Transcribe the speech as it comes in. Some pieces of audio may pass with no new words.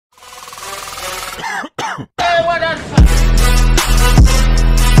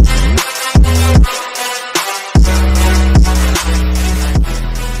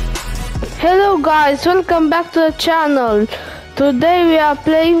Hello guys, welcome back to the channel. Today we are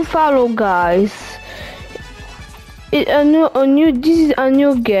playing Fall Guys. This is a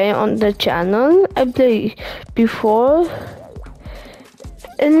new game on the channel. I played before.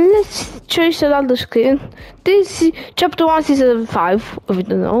 And let's choose another screen. This is chapter 1 season 5, if you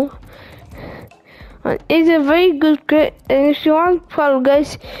don't know. And it's a very good game, and if you want Fall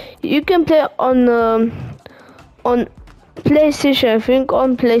Guys, you can play on PlayStation, I think,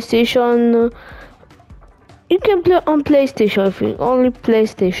 on PlayStation. You can play on PlayStation, I think, only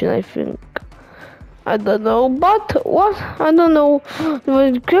PlayStation, I think. I don't know, but what? I don't know,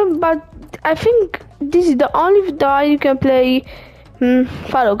 but I think this is the only time you can play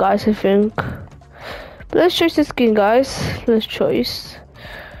Fall Guys, I think. But let's choose the skin, guys. Let's choice.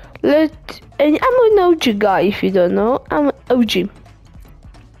 And I'm an OG guy, if you don't know. I'm an OG.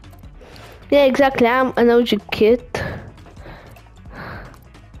 Yeah, exactly, I'm an OG kid.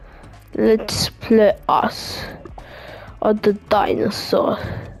 Let's play us or the dinosaur.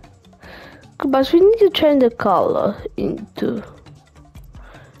 But we need to change the color into.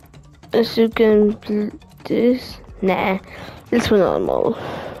 As you can play this. Nah, let's go normal.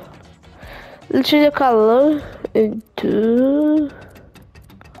 Let's change the color into.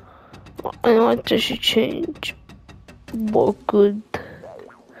 I want to change more good.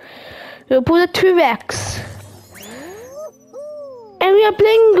 We'll put a T-Rex. And we are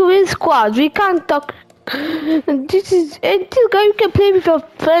playing with squad. We can't talk. This game you can play with your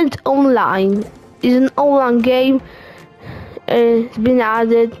friends online. It's an online game. It's been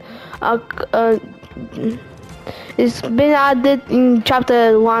added. It's been added in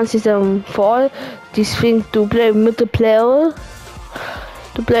chapter 1 season 4. This thing to play multiplayer.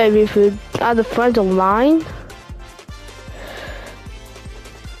 To play with other friends online.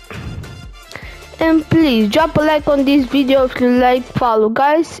 And please drop a like on this video if you like Fall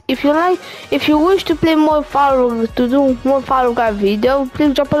Guys. If you wish to play more to do more Fall Guys video,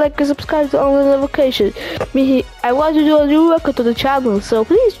 please drop a like and subscribe on the notification. I want to do a new record to the channel, so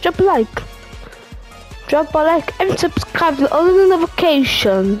please drop a like and subscribe to all the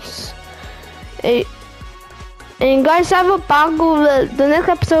notifications. And guys, Cyberpunk, the next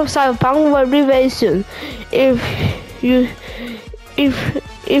episode of Cyberpunk will be very soon. If you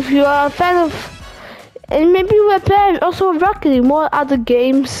are a fan of, and maybe we will play also Rocket League, more other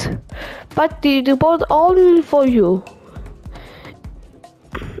games, but they both only for you.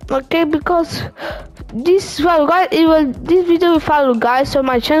 Okay, because this Fall Guys, this video will Fall Guys, so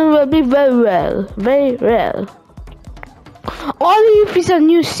my channel will be very rare. Only if it's a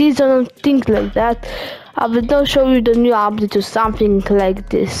new season and things like that. I will not show you the new update or something like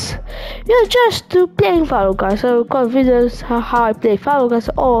this. You're just playing Fall Guys. I will record videos how I play Fall Guys.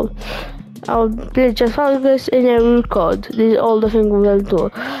 I'll play just Fall Guys and I will record. This is all the things we will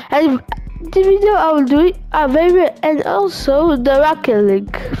do. And the video I will do it and also the Rocket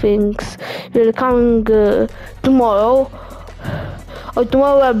League things will come tomorrow. Or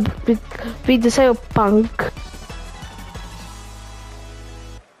tomorrow with the Cyberpunk.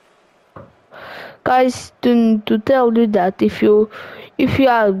 Guys, to tell you that if you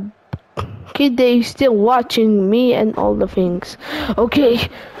are kid, they still watching me and all the things. Okay,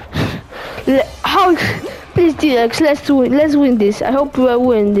 please T-Rex, let's win this. I hope we will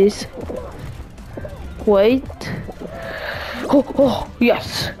win this. Wait. Oh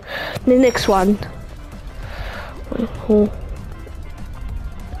yes, the next one. Oh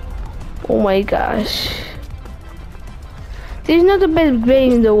my gosh, this is not the best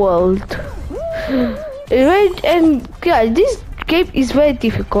game in the world. And guys, this game is very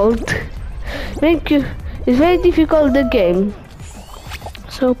difficult. It's very difficult, the game.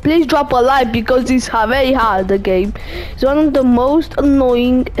 So please drop a like because it's very hard, the game. It's one of the most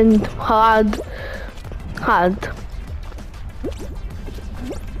annoying and hard.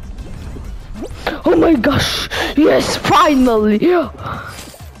 Oh my gosh, yes, finally.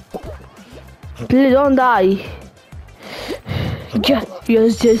 Please don't die.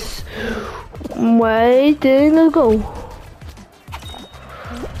 Yes. Wait, there go.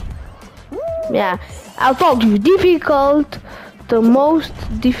 Yeah, I told you, difficult. The most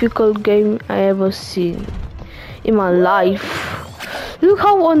difficult game I ever seen in my life. Look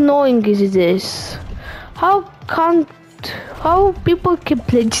how annoying is this. How people can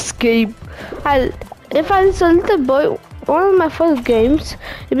play this game? If I was a little boy, one of my first games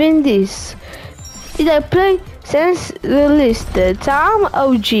has been this. I play since released it. So I'm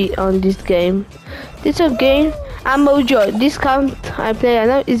OG on this game. This is a game I'm OG. This count I play right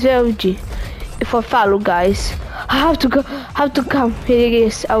now is very OG. for follow, guys. I have to go. Have to come. Here it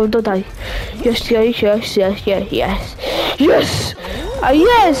is. I will not die. Yes, yes, yes, yes, yes, yes, yes.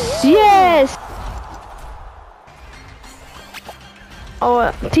 Yes, yes.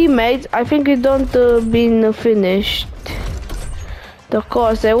 Our teammates, I think it don't been finished. The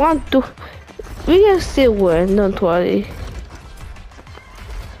course I want to. We can still win. Don't worry.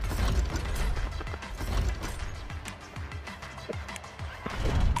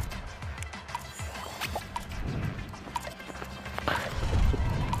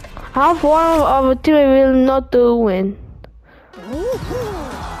 Half one of our team will not win.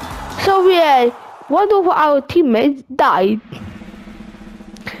 So yeah, one of our teammates died.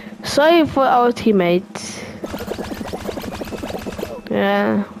 Sorry for our teammates.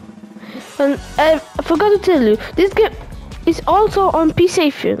 Yeah. And I forgot to tell you, this game is also on PC, I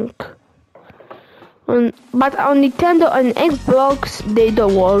think. But on Nintendo and Xbox, they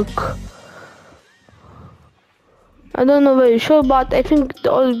don't work. I don't know very sure, but I think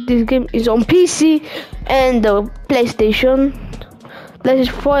all this game is on PC and the PlayStation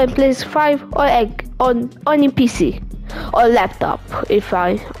 4 and PS5, or on in PC or laptop. If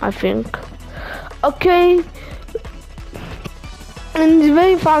I think. Okay, and it's a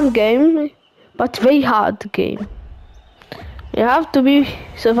very fun game, but very hard game. You have to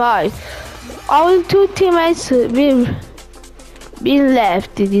survive. Our two teammates been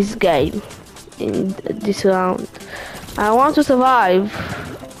left in this game, in this round. I want to survive.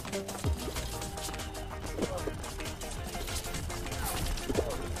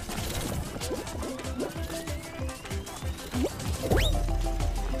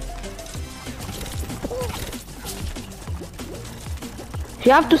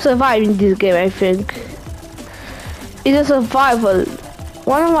 You have to survive in this game, I think. It's a survival.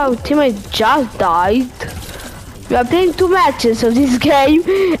 One of our teammates just died. We are playing 2 matches of this game,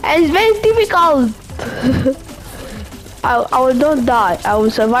 and it's very difficult. I will not die. I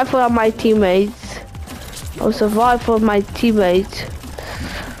will survive for my teammates. I will survive for my teammates.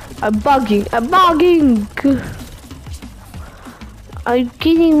 I'm bugging. I'm bugging. Are you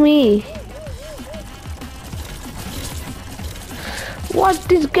kidding me? What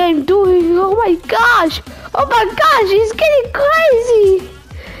this game doing? Oh my gosh! Oh my gosh! It's getting crazy!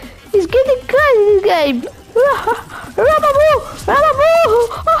 It's getting crazy, this game! Rababoo! Rababoo!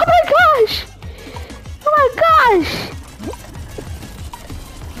 Oh my gosh! Oh my gosh!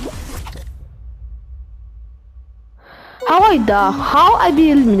 How I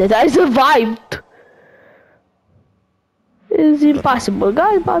be eliminated? I survived! It's impossible,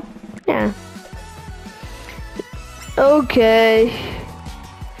 guys, but yeah. Okay.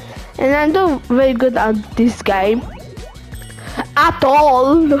 And I'm not very good at this game. At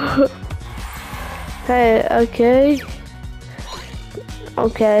all! Hey, okay.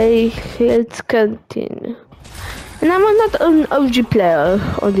 Okay, let's continue. And I'm not an OG player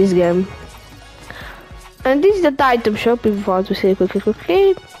on this game. And this is the item shop if you want to say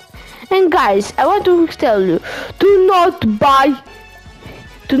quickly. And guys, I want to tell you, do not buy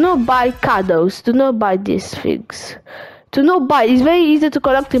cadeaux, do not buy these things. Do not buy, it's very easy to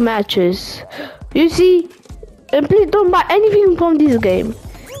collect the matches. You see, and please don't buy anything from this game.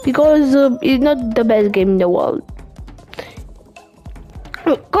 Because it's not the best game in the world.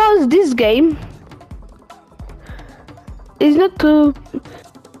 Because this game is not to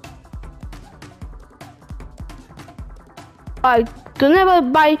never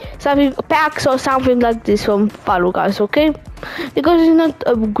buy something packs or something like this from Fall Guys, okay? Because it's not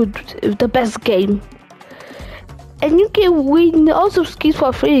the best game. And you can win also skins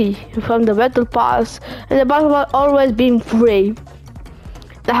for free from the battle pass, and the battle pass always being free.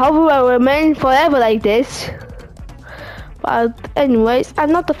 I hope it will remain forever like this. But anyways,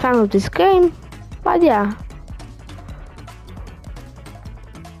 I'm not a fan of this game, but yeah.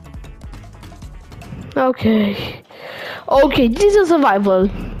 Okay, this is survival.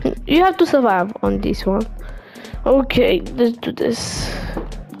 You have to survive on this one. Okay, let's do this.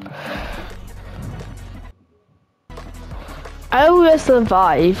 I will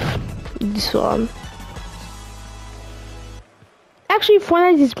survive this one. Actually,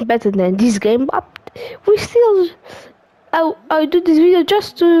 Fortnite is better than this game, but we still. I'll do this video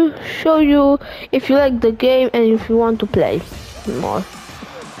just to show you if you like the game and if you want to play more.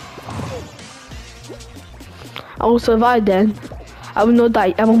 I will survive then. I will not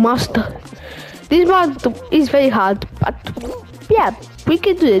die. I'm a master. This mod is very hard, but yeah, we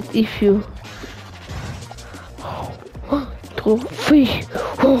can do it if you. 2, 3.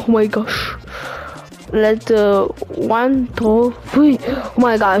 Oh my gosh. Let's 1, 2, 3. Oh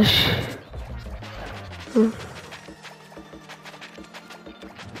my gosh.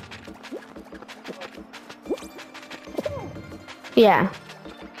 Yeah.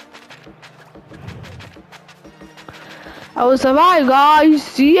 I will survive,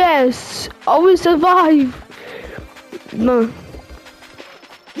 guys. Yes, I will survive. No.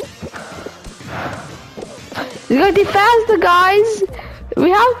 It's gonna be faster, guys.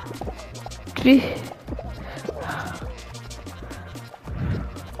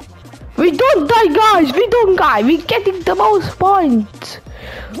 We don't die, guys. We don't die. We're getting the most points.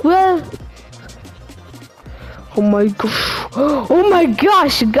 Well. Oh my gosh. Oh my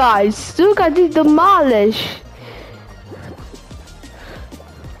gosh, guys. Look at this demolish.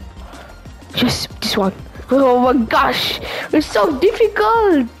 Just this one. Oh my gosh. It's so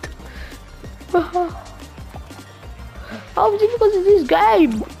difficult. How difficult is this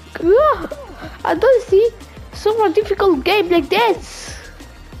game? I don't see so much difficult game like this.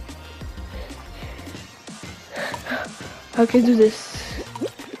 I can do this.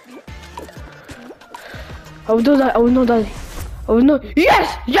 I will do that. I will not die. I will not.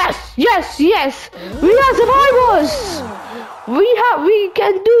 Yes, yes, yes, yes. We are survivors. We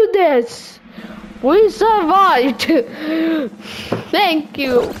can do this. We survived. Thank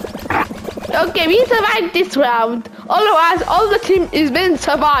you. Okay, we survived this round. All of us, all the team is been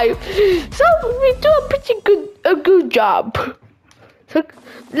survived. So we do a pretty good job. So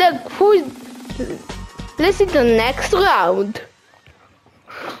look, let's see the next round.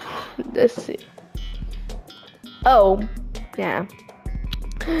 Let's see. Oh, yeah.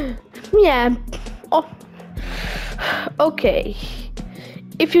 Yeah. Oh. Okay.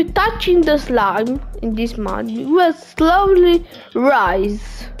 If you're touching the slime in this mod, you will slowly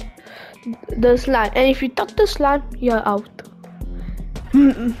rise the slime. And if you touch the slime, you're out.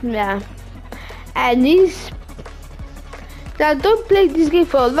 Yeah. And this... Now, don't play this game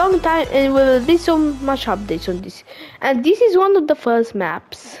for a long time and there will be so much updates on this. And this is one of the first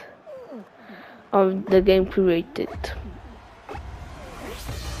maps of the game created.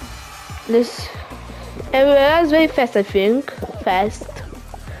 This... And we're very fast, I think. Fast.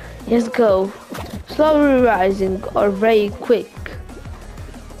 Let's go. Slowly rising or very quick.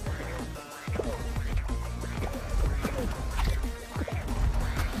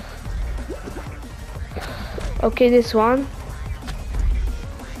 Okay, this one.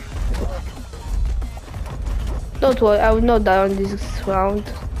 Don't worry, I will not die on this round.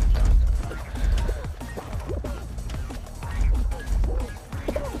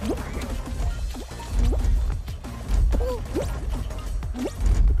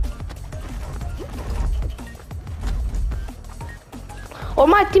 All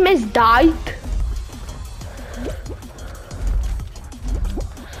my teammates died.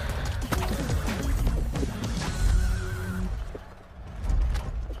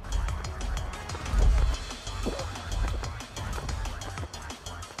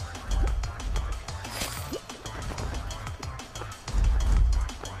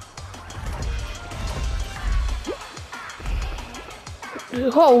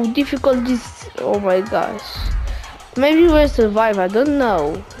 How difficult this, oh my gosh. Maybe we'll survive, I don't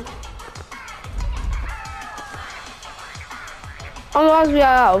know. Otherwise we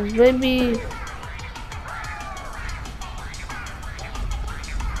are out, maybe.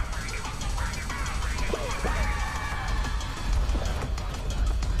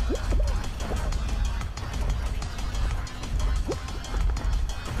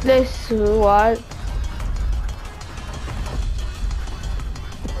 This what?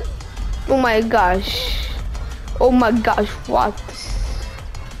 Oh my gosh. Oh my gosh, what?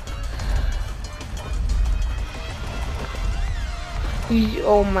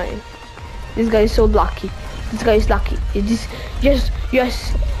 Oh my. This guy is so lucky. This guy is lucky. It is, yes,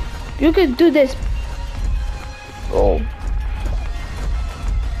 yes. You can do this. Oh.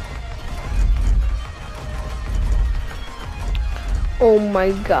 Oh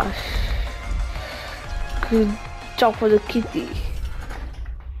my gosh. Good job for the kitty.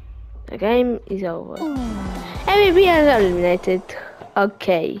 The game is over. And we are eliminated.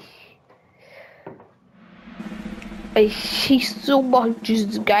 Okay. I hate so much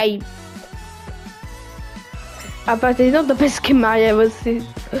this game. But it's not the best game I ever seen.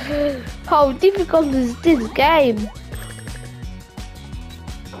 How difficult is this game?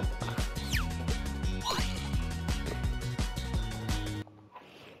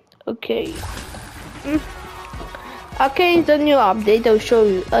 Okay. Okay, the new update. I'll show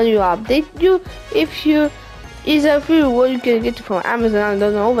you a new update. Is a free reward you can get from Amazon. I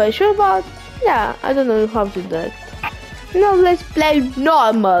don't know, very sure, but yeah, I don't know how to do that. Now let's play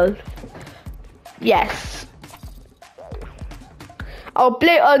normal. Yes, I'll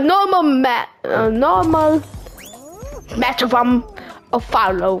play a normal match from a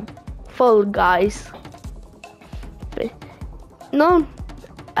Fall Guys. no,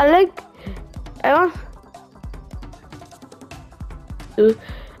 I like, I want to,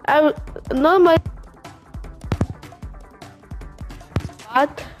 I normally,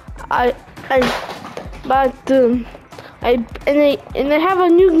 but but I have a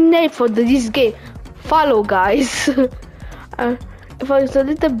new name for this game. Follow, guys. If I was a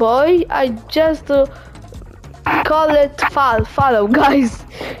little boy, I just call it follow, guys.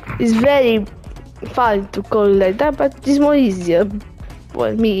 It's very fun to call it like that, but it's more easier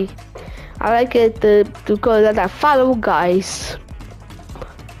for me. I like it to call it like that. Follow, guys.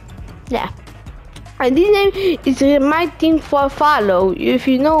 Yeah. And this name is my thing for follow. If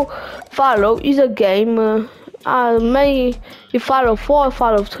you know, follow is a game. Maybe you follow 4,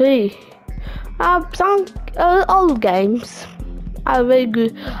 follow 3. Some old games are very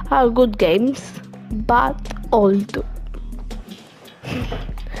good. Are good games, but old.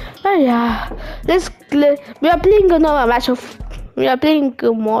 But yeah, we are playing another match of. We are playing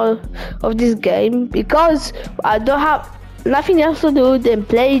more of this game because I don't have nothing else to do than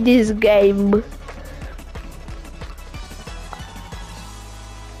play this game.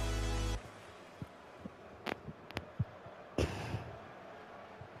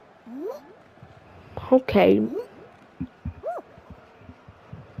 Okay.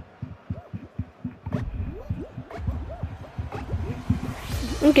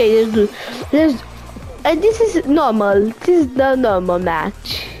 Okay, let's do. And this is normal. This is the normal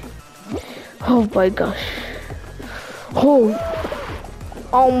match. Oh my gosh. Oh,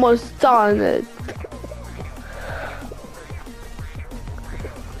 almost done it.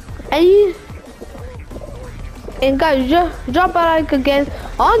 And guys, just drop a like again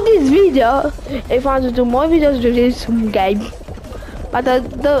on this video if you want to do more videos with this game. But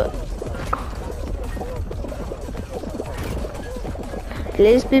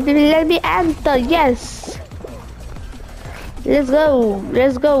please let me enter. Yes, let's go.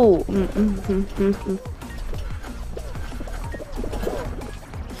 Let's go.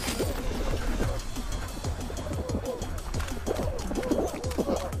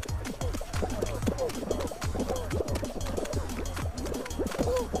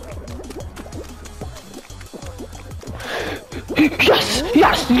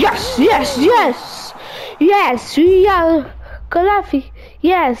 Yes, we are Kalafi.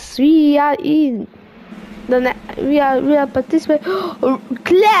 Yes, we are in we are participating.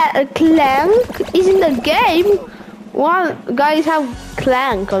 Clank is in the game. One guys have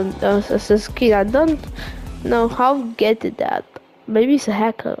Clank on as a skin. I don't know how to get that. Maybe it's a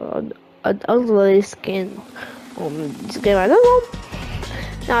hacker on the skin on this game. I don't know.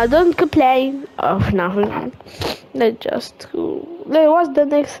 Now don't complain of nothing. Let's just go. What's the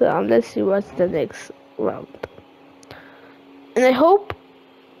next round? Let's see what's the next round. And I hope,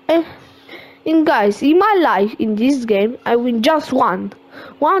 and guys, in my life in this game, I win just one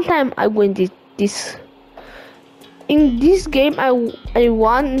time. I win this. In this game, I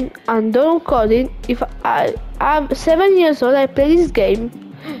won under recording. If I'm 7 years old, I play this game,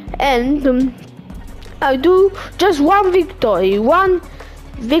 and I do just one victory.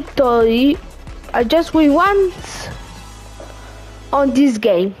 I just win once on this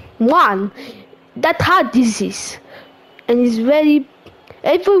game. One. That hard this is, and it's very.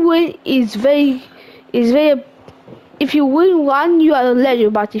 Every win is very. If you win one, you are a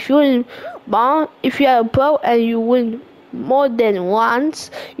legend. But if you win one, if you are a pro and you win more than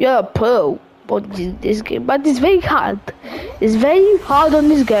once, you are a pro on this game. But it's very hard. It's very hard on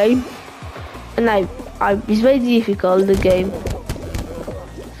this game, and it's very difficult the game.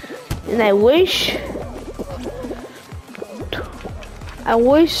 And I wish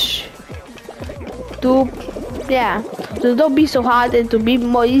to not be so hard and to be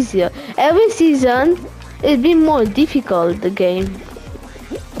more easier. Every season it's been more difficult, the game.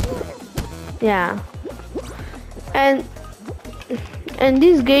 Yeah. And in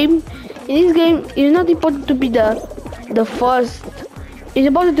this game it's not important to be the first. It's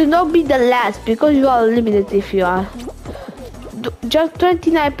important to not be the last, because you are limited. If you are just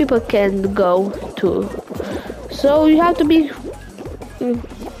 29 people can go to, so you have to be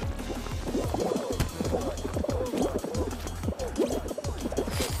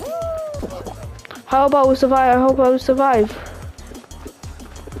How about we survive? I hope I will survive.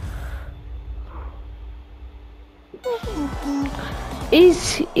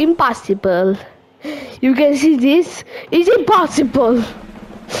 It's impossible. You can see this. It's impossible.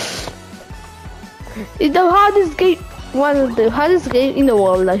 It's the hardest game, one of the hardest game in the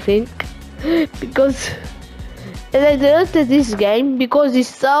world, I think, because and I deleted this game because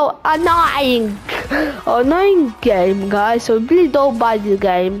it's so annoying. Annoying game, guys. So please don't buy this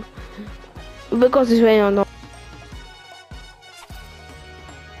game because it's very annoying.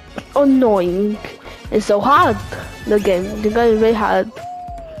 annoying. It's so hard. The game is very hard.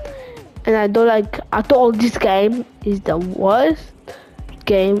 And I don't like at all. This game is the worst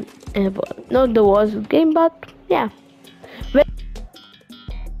game ever. Not the worst game, but yeah.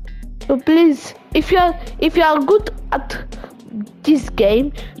 So please, if you are good at this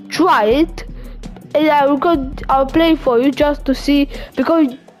game, try it, and I'll play for you just to see,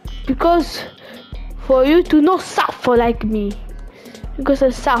 because for you to not suffer like me, because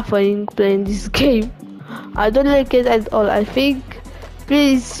I'm suffering playing this game. I don't like it at all. I think,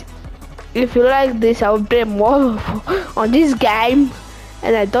 please, if you like this, I will play more on this game,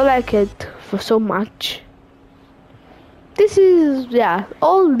 and I don't like it for so much. This is, yeah,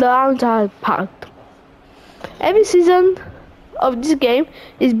 all the rounds are packed. Every season of this game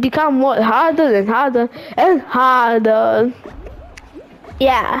is become more harder and harder and harder.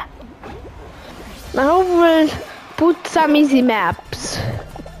 Yeah. I hope we'll put some easy maps.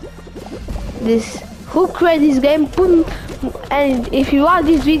 Who created this game, and if you want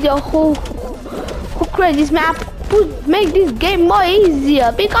this video, who created this map, make this game more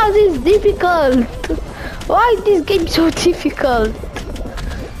easier, because it's difficult. Why is this game so difficult?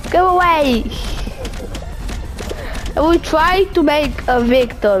 Go away. I will try to make a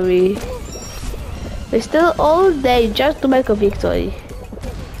victory. It's still all day just to make a victory.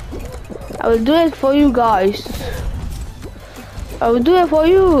 I will do it for you guys. I will do it for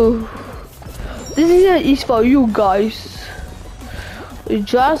you. This is for you guys. It's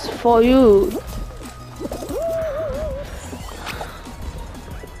just for you.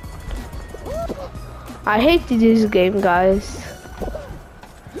 I hate this game, guys.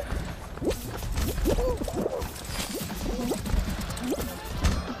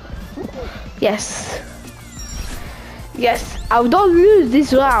 Yes. Yes, I don't lose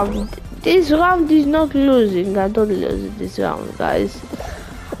this round. This round is not losing. I don't lose this round, guys.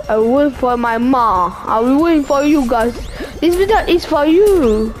 I will win for my mom. I will win for you guys. This video is for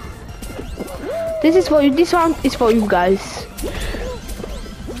you. This is for you. This round is for you guys.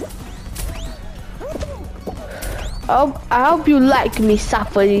 I hope you like me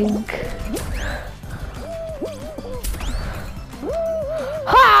suffering.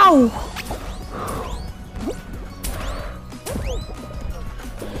 How?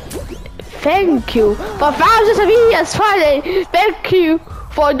 Thank you for thousands of years, finally. Thank you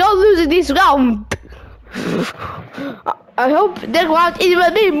for not losing this round. I hope the round it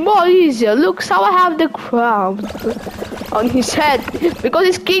will be more easier. Look, how I have the crown on his head because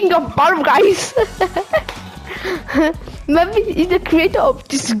he's king of bottom, guys. Maybe he's the creator of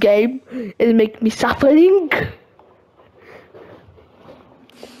this game. It'll make me suffering.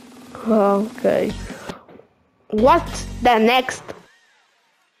 Okay. What's the next?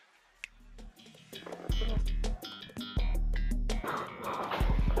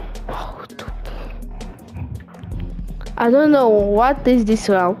 I don't know what is this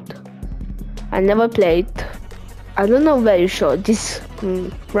round. I never played. I don't know very sure this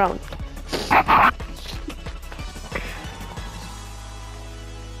round.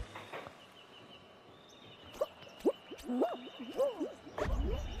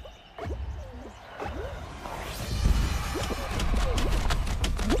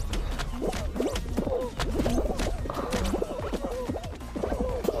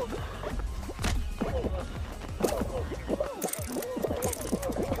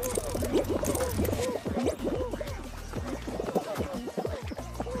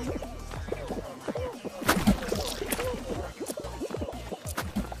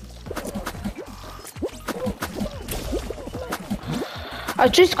 I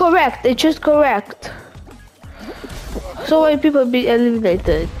choose correct. I choose correct. So many people be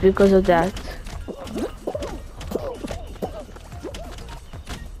eliminated because of that.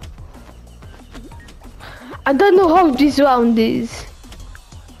 I don't know how this round is.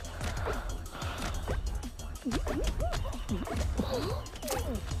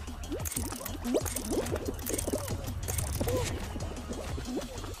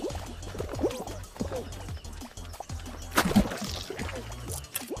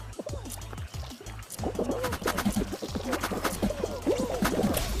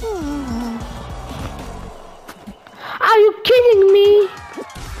 Are you kidding me?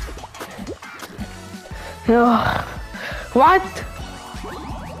 Oh, what?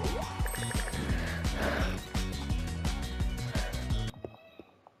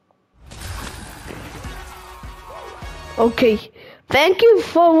 Okay, thank you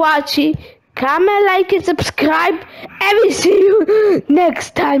for watching. Comment, like, and subscribe, and we'll see you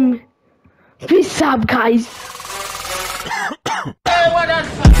next time. Peace up, guys.